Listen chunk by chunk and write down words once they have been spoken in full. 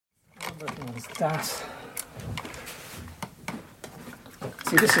Working on that.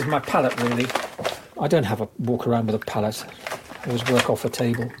 See, this is my palette, really. I don't have a walk around with a palette. I always work off a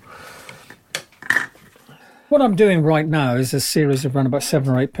table. What I'm doing right now is a series of around about 7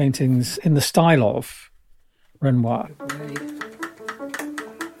 or 8 paintings in the style of Renoir.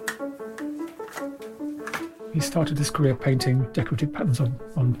 He started his career painting decorative patterns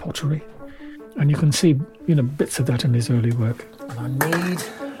on pottery. And you can see, bits of that in his early work. And I need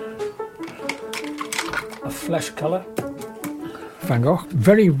a flesh colour. Van Gogh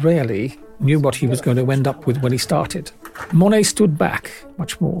very rarely knew what he was going to end up with when he started. Monet stood back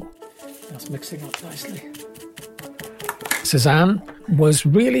much more. That's mixing up nicely. Cézanne was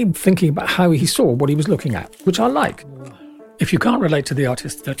really thinking about how he saw what he was looking at, which I like. If you can't relate to the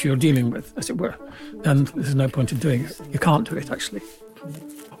artist that you're dealing with, as it were, then there's no point in doing it. You can't do it, actually.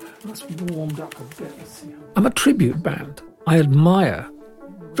 That's warmed up a bit. Let's see. I'm a tribute band. I admire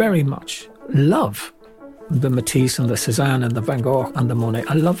very much, love the Matisse and the Cézanne and the Van Gogh and the Monet.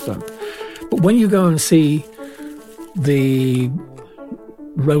 I love them. But when you go and see the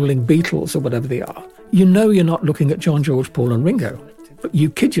Rolling Beatles or whatever they are, you're not looking at John, George, Paul and Ringo. But you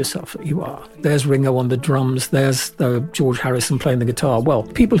kid yourself that you are. There's Ringo on the drums, there's the George Harrison playing the guitar. Well,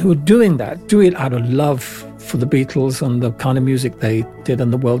 people who are doing that do it out of love for the Beatles and the kind of music they did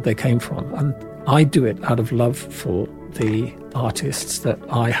and the world they came from. And I do it out of love for the artists that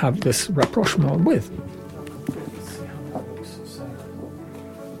I have this rapprochement with.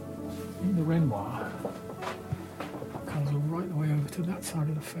 The Renoir comes right the way over to that side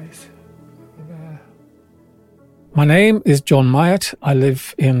of the face. Over there. My name is John Myatt. I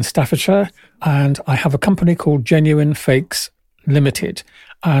live in Staffordshire and I have a company called Genuine Fakes Limited,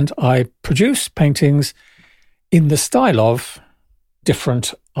 and I produce paintings in the style of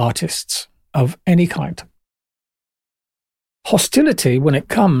different artists of any kind. Hostility, when it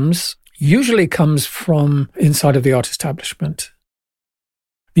comes, usually comes from inside of the art establishment.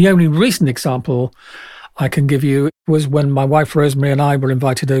 The only recent example I can give you was when my wife Rosemary and I were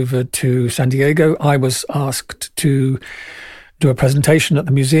invited over to San Diego. I was asked to do a presentation at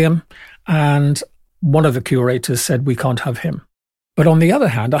the museum, and one of the curators said, we can't have him. But on the other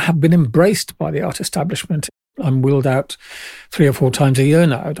hand, I have been embraced by the art establishment. I'm wheeled out 3 or 4 times a year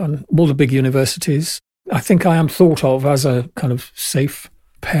now on all the big universities. I think I am thought of as a kind of safe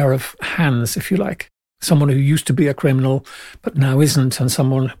pair of hands, if you like. Someone who used to be a criminal but now isn't, and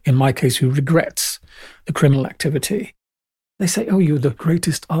someone, in my case, who regrets the criminal activity. They say, oh, you're the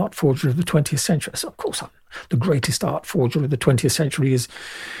greatest art forger of the 20th century. I said, of course I'm. The greatest art forger of the 20th century is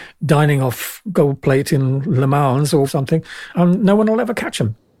dining off gold plate in Le Mans or something, and no one will ever catch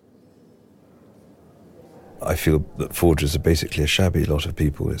him. I feel that forgers are basically a shabby lot of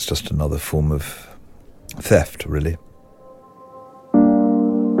people. It's just another form of theft, really.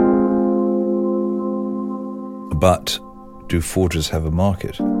 But do forgers have a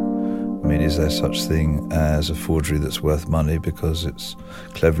market? I mean, is there such thing as a forgery that's worth money because it's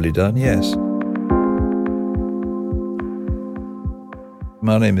cleverly done? Yes.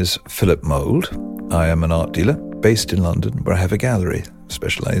 My name is Philip Mould. I am an art dealer based in London, where I have a gallery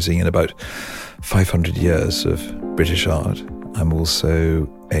specialising in about 500 years of British art. I'm also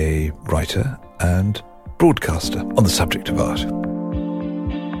a writer and broadcaster on the subject of art.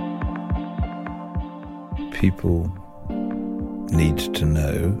 People need to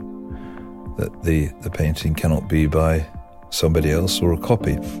know that the painting cannot be by somebody else or a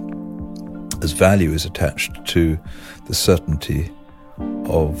copy, as value is attached to the certainty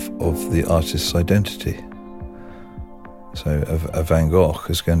of the artist's identity. So a Van Gogh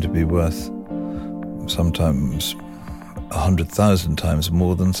is going to be worth sometimes 100,000 times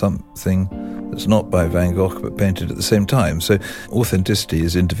more than something that's not by Van Gogh but painted at the same time. So authenticity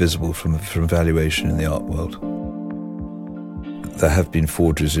is indivisible from valuation in the art world. There have been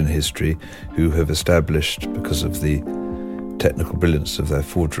forgers in history who have established, because of the technical brilliance of their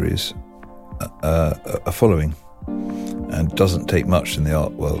forgeries, a following. And it doesn't take much in the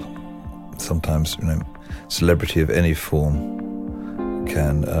art world. Sometimes, celebrity of any form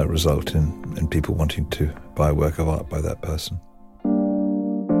can result in people wanting to buy a work of art by that person.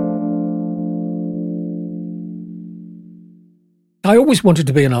 I always wanted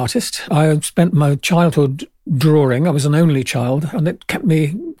to be an artist. I spent my childhood drawing. I was an only child, and it kept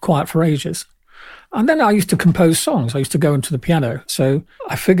me quiet for ages. And then I used to compose songs. I used to go into the piano. So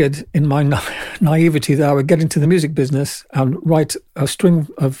I figured in my naivety that I would get into the music business and write a string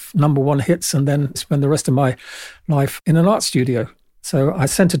of #1 hits and then spend the rest of my life in an art studio. So I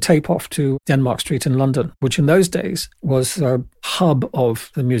sent a tape off to Denmark Street in London, which in those days was a hub of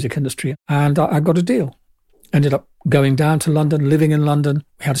the music industry. And I got a deal. Ended up going down to London, living in London.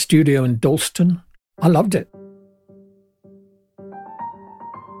 We had a studio in Dalston. I loved it.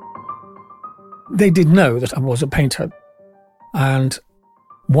 They did know that I was a painter. And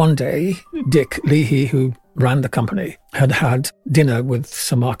one day, Dick Leahy, who ran the company, had dinner with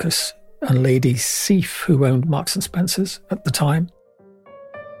Sir Marcus and Lady Seif, who owned Marks and Spencer's at the time.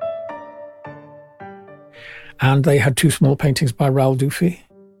 And they had 2 small paintings by Raoul Dufy.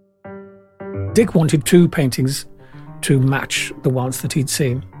 Dick wanted 2 paintings to match the ones that he'd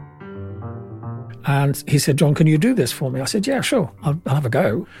seen. And he said, John, can you do this for me? I said, yeah, sure, I'll have a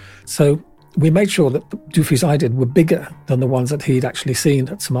go. So we made sure that the Dufys I did were bigger than the ones that he'd actually seen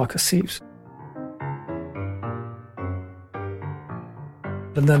at Sir Marcus Seif's.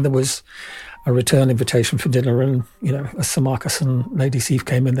 And then there was a return invitation for dinner, and, as Sir Marcus and Lady Seif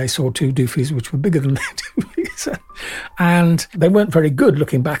came in, they saw 2 Dufys which were bigger than their Dufys. And they weren't very good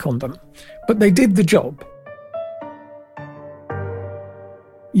looking back on them, but they did the job.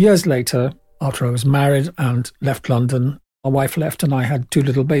 Years later, after I was married and left London, my wife left and I had 2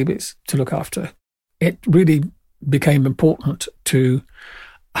 little babies to look after. It really became important to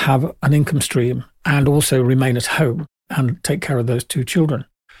have an income stream and also remain at home and take care of those 2 children.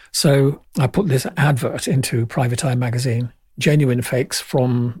 So I put this advert into Private Eye magazine, genuine fakes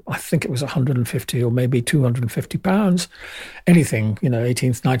from, I think it was 150 or maybe 250 pounds, anything,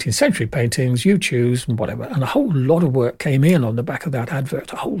 18th, 19th century paintings, you choose and whatever. And a whole lot of work came in on the back of that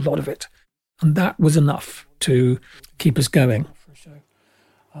advert, a whole lot of it. And that was enough to keep us going.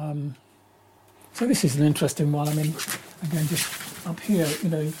 So this is an interesting one. I mean, again, just up here,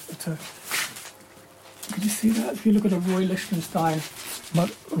 could you see that? If you look at a Roy Lichtenstein,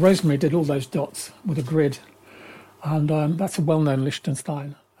 but Rosemary did all those dots with a grid, and that's a well-known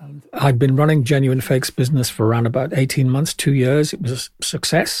Lichtenstein. And I'd been running Genuine Fakes business for around about 18 months, 2 years. It was a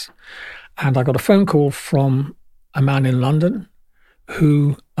success. And I got a phone call from a man in London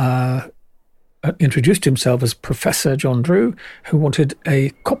who introduced himself as Professor John Drew, who wanted a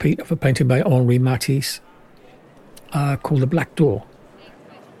copy of a painting by Henri Matisse called The Black Door.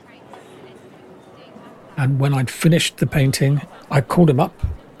 And when I'd finished the painting, I called him up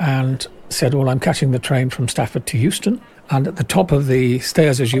and said, well, I'm catching the train from Stafford to Euston. And at the top of the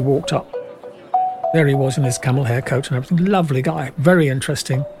stairs as you walked up, there he was in his camel hair coat and everything. Lovely guy, very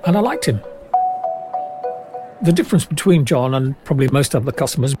interesting. And I liked him. The difference between John and probably most other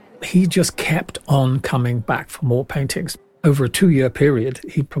customers, he just kept on coming back for more paintings. Over a 2-year period,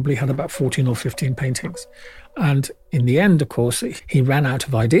 he probably had about 14 or 15 paintings. And in the end, of course, he ran out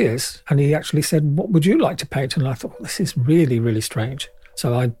of ideas and he actually said, what would you like to paint? And I thought, well, this is really, really strange.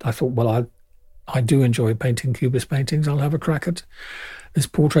 So I thought, well, I do enjoy painting Cubist paintings. I'll have a crack at this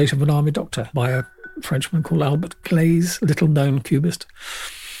portrait of an army doctor by a Frenchman called Albert Glaze, little-known Cubist.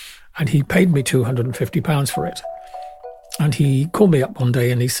 And he paid me £250 for it. And he called me up one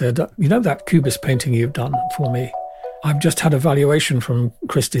day and he said, that Cubist painting you've done for me, I've just had a valuation from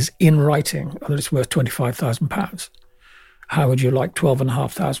Christie's in writing that it's worth £25,000. How would you like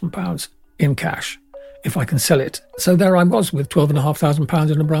 £12,500 in cash if I can sell it? So there I was with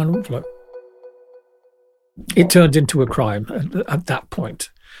 £12,500 in a brown envelope. It turned into a crime at that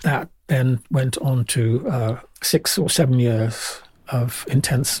point. That then went on to 6 or 7 years of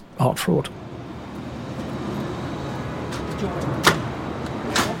intense art fraud.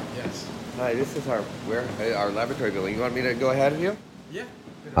 Hi, this is our laboratory building. You want me to go ahead of you? Yeah.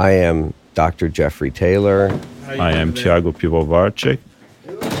 I am Dr. Jeffrey Taylor. I am Thiago Pivovarczyk.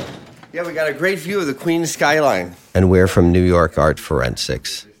 Yeah, we got a great view of the Queen's skyline. And we're from New York Art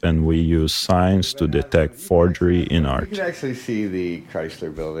Forensics. And we use science to detect forgery in art. You can actually see the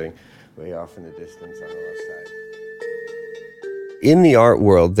Chrysler building way off in the distance on the left side. In the art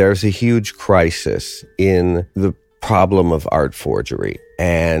world, there's a huge crisis in the problem of art forgery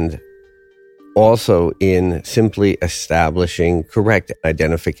and also in simply establishing correct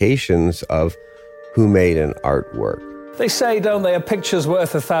identifications of who made an artwork. They say, don't they, a picture's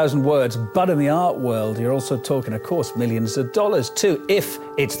worth 1,000 words, but in the art world, you're also talking, of course, millions of dollars too, if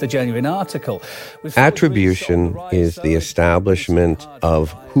it's the genuine article. Attribution is the establishment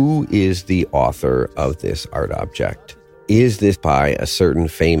of who is the author of this art object. Is this by a certain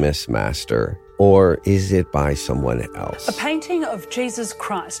famous master? Or is it by someone else? A painting of Jesus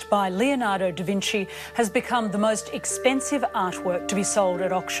Christ by Leonardo da Vinci has become the most expensive artwork to be sold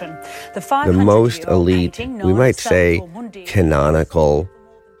at auction. The most elite, we might say, canonical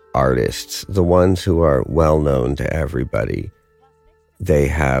artists, the ones who are well known to everybody, they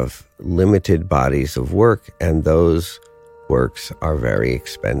have limited bodies of work, and those works are very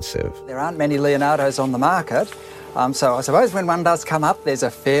expensive. There aren't many Leonardos on the market. So I suppose when one does come up, there's a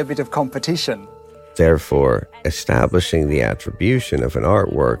fair bit of competition. Therefore, establishing the attribution of an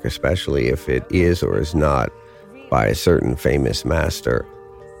artwork, especially if it is or is not by a certain famous master,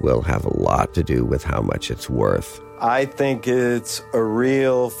 will have a lot to do with how much it's worth. I think it's a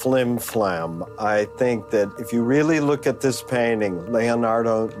real flim-flam. I think that if you really look at this painting,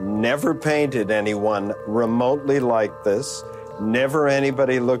 Leonardo never painted anyone remotely like this, never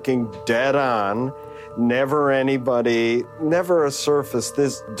anybody looking dead on, never a surface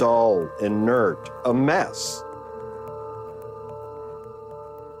this dull, inert, a mess.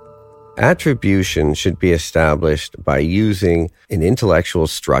 Attribution should be established by using an intellectual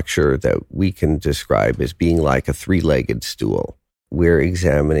structure that we can describe as being like a three-legged stool. We're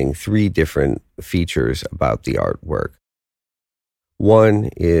examining three different features about the artwork. One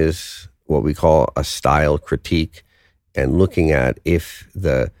is what we call a style critique, and looking at if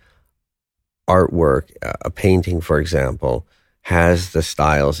the artwork, a painting, for example, has the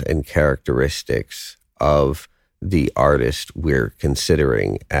styles and characteristics of the artist we're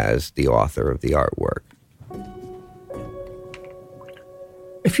considering as the author of the artwork.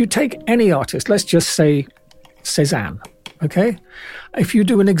 If you take any artist, let's just say Cézanne, okay? If you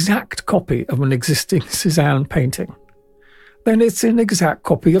do an exact copy of an existing Cézanne painting, then it's an exact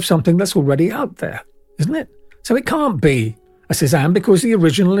copy of something that's already out there, isn't it? So it can't be a Cézanne because the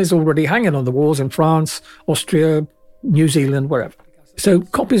original is already hanging on the walls in France, Austria, New Zealand, wherever. So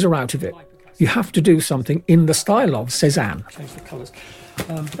copies are out of it. You have to do something in the style of Cézanne. Change the colours.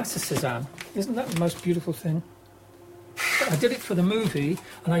 That's a Cézanne. Isn't that the most beautiful thing? I did it for the movie,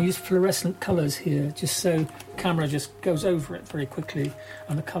 and I used fluorescent colours here, just so the camera just goes over it very quickly,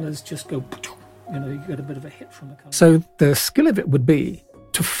 and the colours just go, you get a bit of a hit from the colour. So the skill of it would be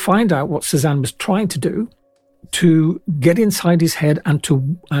to find out what Cézanne was trying to do, to get inside his head and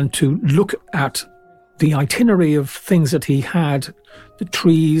to look at the itinerary of things that he had, the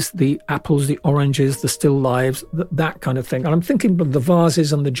trees, the apples, the oranges, the still lives, that kind of thing. And I'm thinking of the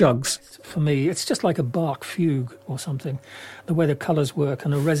vases and the jugs. For me, it's just like a Bach fugue or something, the way the colours work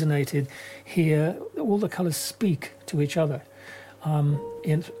and are resonated here. All the colours speak to each other and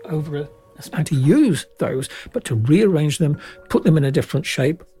to use those, but to rearrange them, put them in a different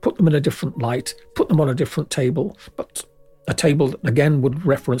shape, put them in a different light, put them on a different table, but a table that again would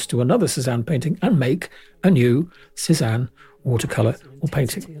reference to another Cézanne painting, and make a new Cézanne watercolour or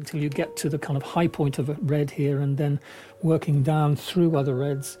painting until you get to the kind of high point of a red here, and then working down through other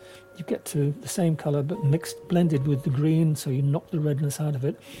reds, you get to the same colour but blended with the green, so you knock the redness out of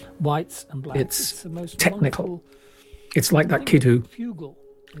it, whites and blacks. It's the most technical. It's like that kid who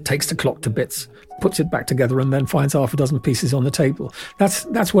takes the clock to bits, puts it back together, and then finds half a dozen pieces on the table.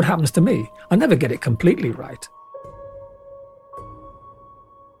 That's what happens to me. I never get it completely right.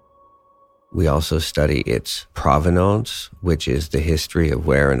 We also study its provenance, which is the history of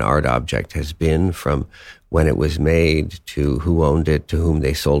where an art object has been from when it was made to who owned it, to whom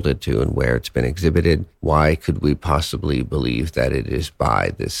they sold it to, and where it's been exhibited. Why could we possibly believe that it is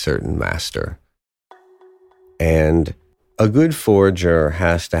by this certain master? And a good forger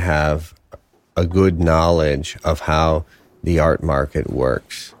has to have a good knowledge of how the art market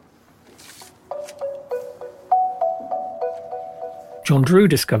works. John Drew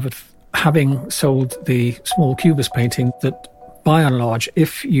discovered, having sold the small cubist painting, that by and large,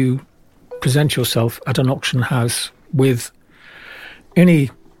 if you present yourself at an auction house with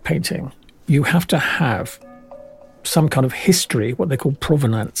any painting, you have to have some kind of history, what they call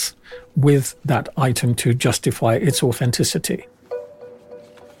provenance, with that item to justify its authenticity.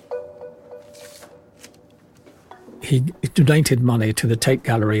 He donated money to the Tate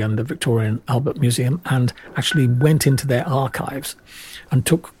Gallery and the Victoria and Albert Museum, and actually went into their archives and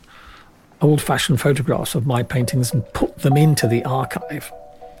took old-fashioned photographs of my paintings and put them into the archive.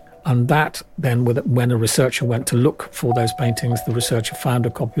 And that then, when a researcher went to look for those paintings, the researcher found a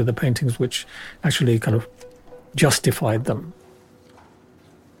copy of the paintings which actually kind of justified them.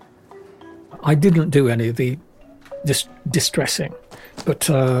 I didn't do any of the distressing, but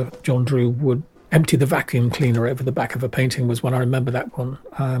John Drew would empty the vacuum cleaner over the back of a painting, was when I remember that one,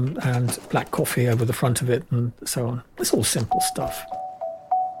 and black coffee over the front of it, and so on. It's all simple stuff.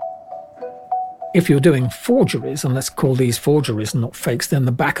 If you're doing forgeries, and let's call these forgeries, not fakes, then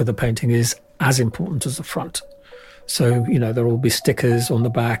the back of the painting is as important as the front. So, there will be stickers on the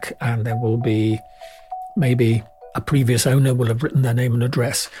back, and there will be maybe a previous owner will have written their name and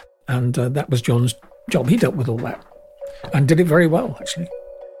address. And that was John's job. He dealt with all that and did it very well, actually.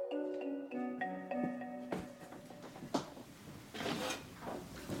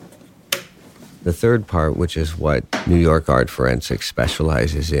 The third part, which is what New York Art Forensics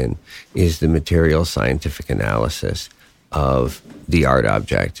specializes in, is the material scientific analysis. of the art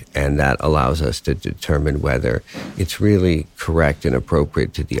object, and that allows us to determine whether it's really correct and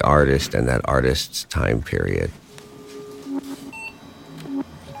appropriate to the artist and that artist's time period.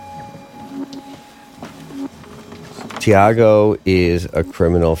 Tiago is a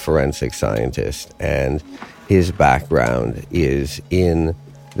criminal forensic scientist, and his background is in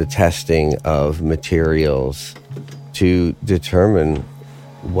the testing of materials to determine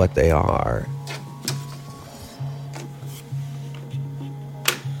what they are.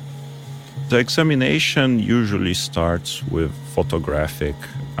 The examination usually starts with photographic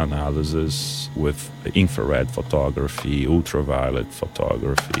analysis, with infrared photography, ultraviolet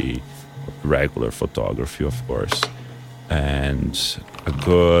photography, regular photography, of course, and a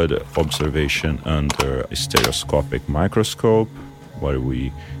good observation under a stereoscopic microscope, where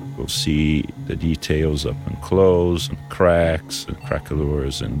we will see the details up and close, and cracks and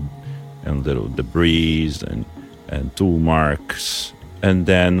craquelures and little debris and tool marks. And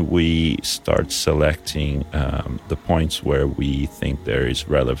then we start selecting the points where we think there is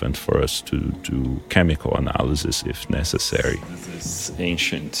relevant for us to do chemical analysis if necessary. This is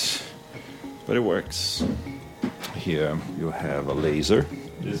ancient, but it works. Here you have a laser.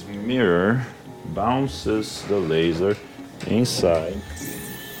 This mirror bounces the laser inside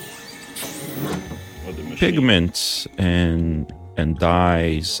of the machine. Pigments and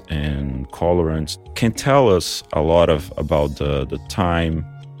dyes and colorants can tell us a lot about the time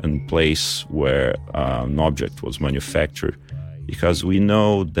and place where an object was manufactured, because we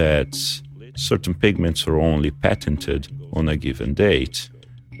know that certain pigments are only patented on a given date.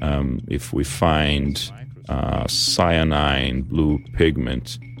 If we find cyanine blue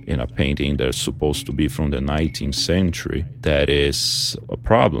pigment in a painting that's supposed to be from the 19th century, that is a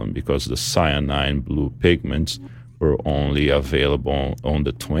problem, because the cyanine blue pigments were only available on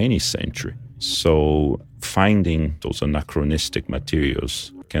the 20th century. So finding those anachronistic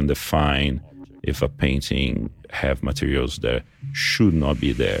materials can define if a painting have materials that should not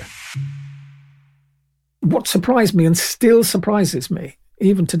be there. What surprised me and still surprises me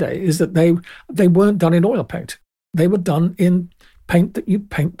even today is that they weren't done in oil paint. They were done in paint that you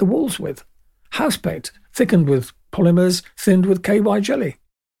paint the walls with. House paint, thickened with polymers, thinned with KY jelly.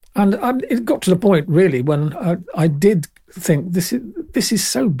 And it got to the point, really, when I did think, this is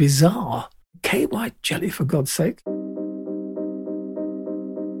so bizarre. KY jelly, for God's sake.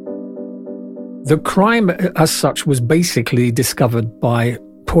 The crime, as such, was basically discovered by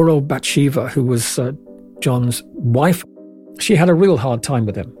poor old Bathsheba, who was John's wife. She had a real hard time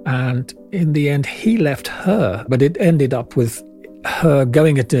with him, and in the end, he left her. But it ended up with her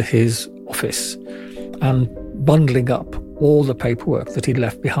going into his office and bundling up all the paperwork that he'd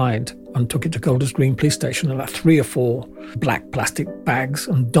left behind and took it to Golders Green Police Station in about 3 or 4 black plastic bags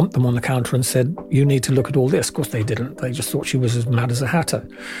and dumped them on the counter and said, "You need to look at all this." Of course, they didn't. They just thought she was as mad as a hatter.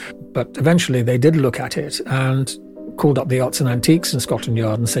 But eventually they did look at it and called up the Arts and Antiques in Scotland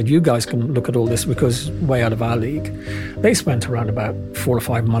Yard and said, "You guys can look at all this because it's way out of our league." They spent around about 4 or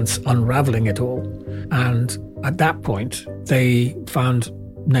 5 months unravelling it all. And at that point, they found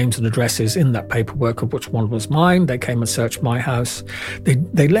names and addresses in that paperwork, of which one was mine. They came and searched my house.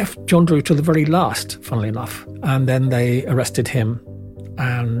 They left John Drew to the very last, funnily enough. And then they arrested him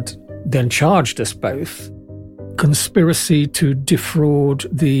and then charged us both. Conspiracy to defraud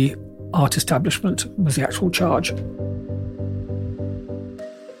the art establishment was the actual charge.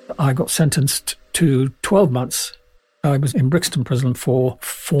 I got sentenced to 12 months. I was in Brixton prison for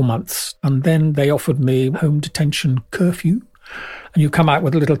 4 months. And then they offered me home detention curfew. And you come out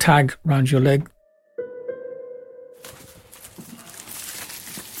with a little tag around your leg.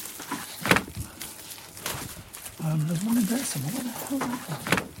 There's one in there somewhere. Where the hell is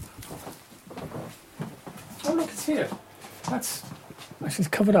that? Oh, look, it's here. That's actually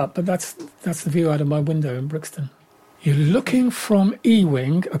covered up, but that's the view out of my window in Brixton. You're looking from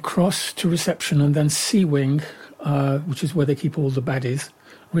E-wing across to reception, and then C-wing, which is where they keep all the baddies,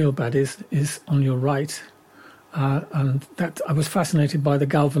 real baddies, is on your right. And that I was fascinated by the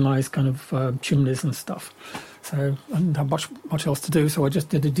galvanized kind of chimneys and stuff. So I didn't have much else to do, so I just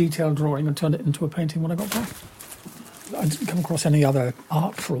did a detailed drawing and turned it into a painting when I got back. I didn't come across any other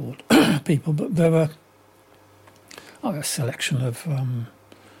art fraud people, but there were a selection of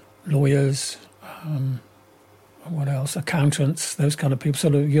lawyers, what else, accountants, those kind of people,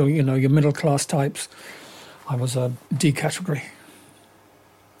 sort of your middle class types. I was a D category.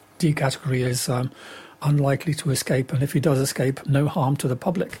 D category is unlikely to escape, and if he does escape, no harm to the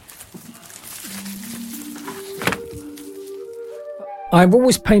public. I've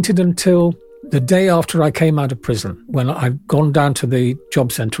always painted until The day after I came out of prison, when I'd gone down to the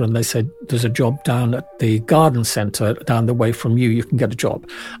job centre and they said, there's a job down at the garden centre down the way from you can get a job.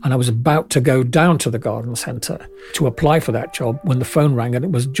 And I was about to go down to the garden centre to apply for that job when the phone rang, and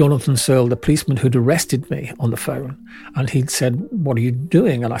it was Jonathan Searle, the policeman who'd arrested me, on the phone. And he'd said, what are you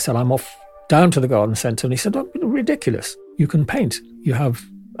doing? And I said, I'm off down to the garden centre. And he said, oh, ridiculous. You can paint. You have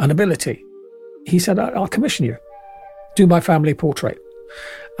an ability. He said, I'll commission you. Do my family portrait.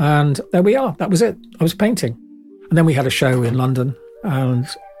 And there we are. That was it. I was painting. And then we had a show in London and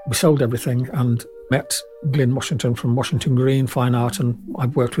we sold everything and met Glyn Washington from Washington Green Fine Art, and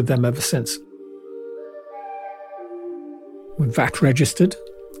I've worked with them ever since. We're VAT registered.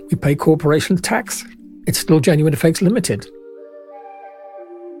 We pay corporation tax. It's still Genuine Fakes Limited.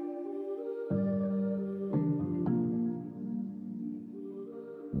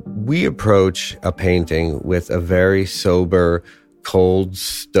 We approach a painting with a very sober, cold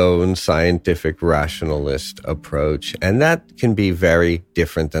stone, scientific, rationalist approach. And that can be very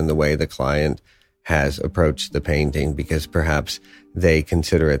different than the way the client has approached the painting, because perhaps they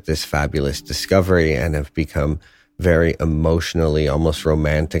consider it this fabulous discovery and have become very emotionally, almost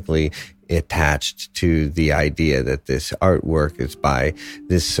romantically attached to the idea that this artwork is by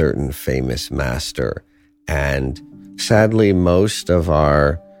this certain famous master. And sadly, most of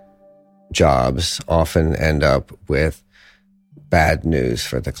our jobs often end up with bad news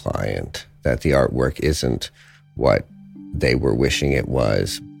for the client, that the artwork isn't what they were wishing it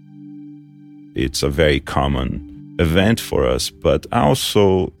was. It's a very common event for us, but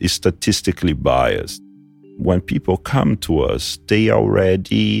also is statistically biased. When people come to us, they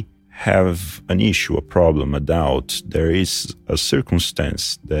already have an issue, a problem, a doubt. There is a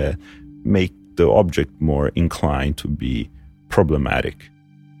circumstance that make the object more inclined to be problematic.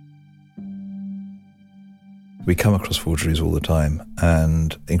 We come across forgeries all the time,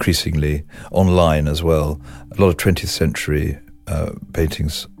 and increasingly online as well. A lot of 20th century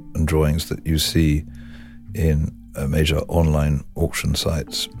paintings and drawings that you see in major online auction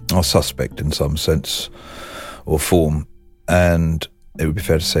sites are suspect in some sense or form. And it would be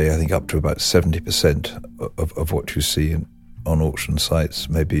fair to say, I think up to about 70% of what you see on auction sites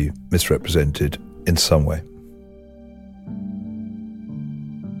may be misrepresented in some way.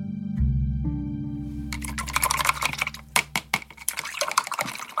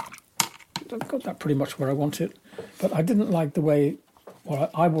 I've got that pretty much where I want it, but I didn't like the way, or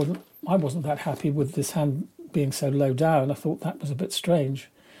I wasn't that happy with this hand being so low down. I thought that was a bit strange.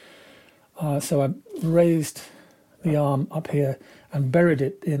 So I raised the arm up here and buried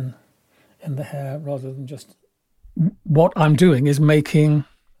it in the hair rather than just... What I'm doing is making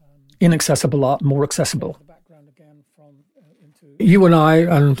inaccessible art more accessible. You and I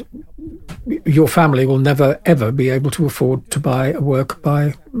and your family will never, ever be able to afford to buy a work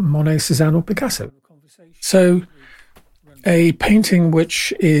by Monet, Cézanne or Picasso. So a painting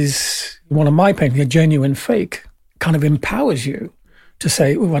which is one of my paintings, a genuine fake, kind of empowers you to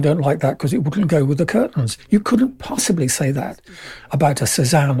say, oh, I don't like that because it wouldn't go with the curtains. You couldn't possibly say that about a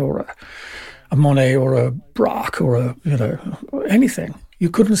Cézanne or a Monet or a Braque or anything. You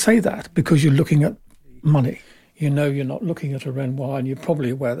couldn't say that because you're looking at money. You know you're not looking at a Renoir, and you're probably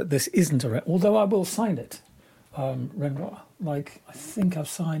aware that this isn't a Renoir, although I will sign it, Renoir. Like, I think I've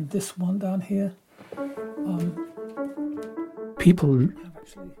signed this one down here. People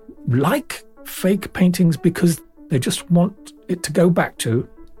like fake paintings because they just want it to go back to,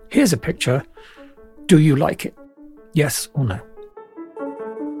 here's a picture, do you like it? Yes or no?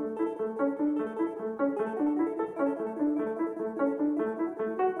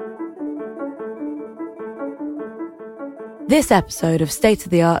 This episode of State of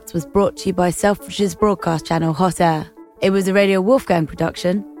the Arts was brought to you by Selfridge's broadcast channel Hot Air. It was a Radio Wolfgang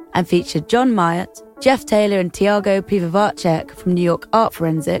production and featured John Myatt, Jeff Taylor and Tiago Pivovarczyk from New York Art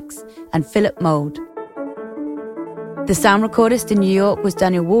Forensics, and Philip Mould. The sound recordist in New York was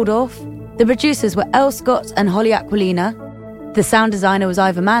Daniel Waldorf. The producers were Elle Scott and Holly Aquilina. The sound designer was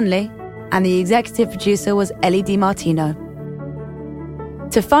Ivor Manley. And the executive producer was Ellie DiMartino.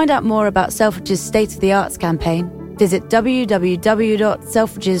 To find out more about Selfridge's State of the Arts campaign, visit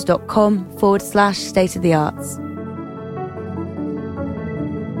www.selfridges.com/State of the Arts.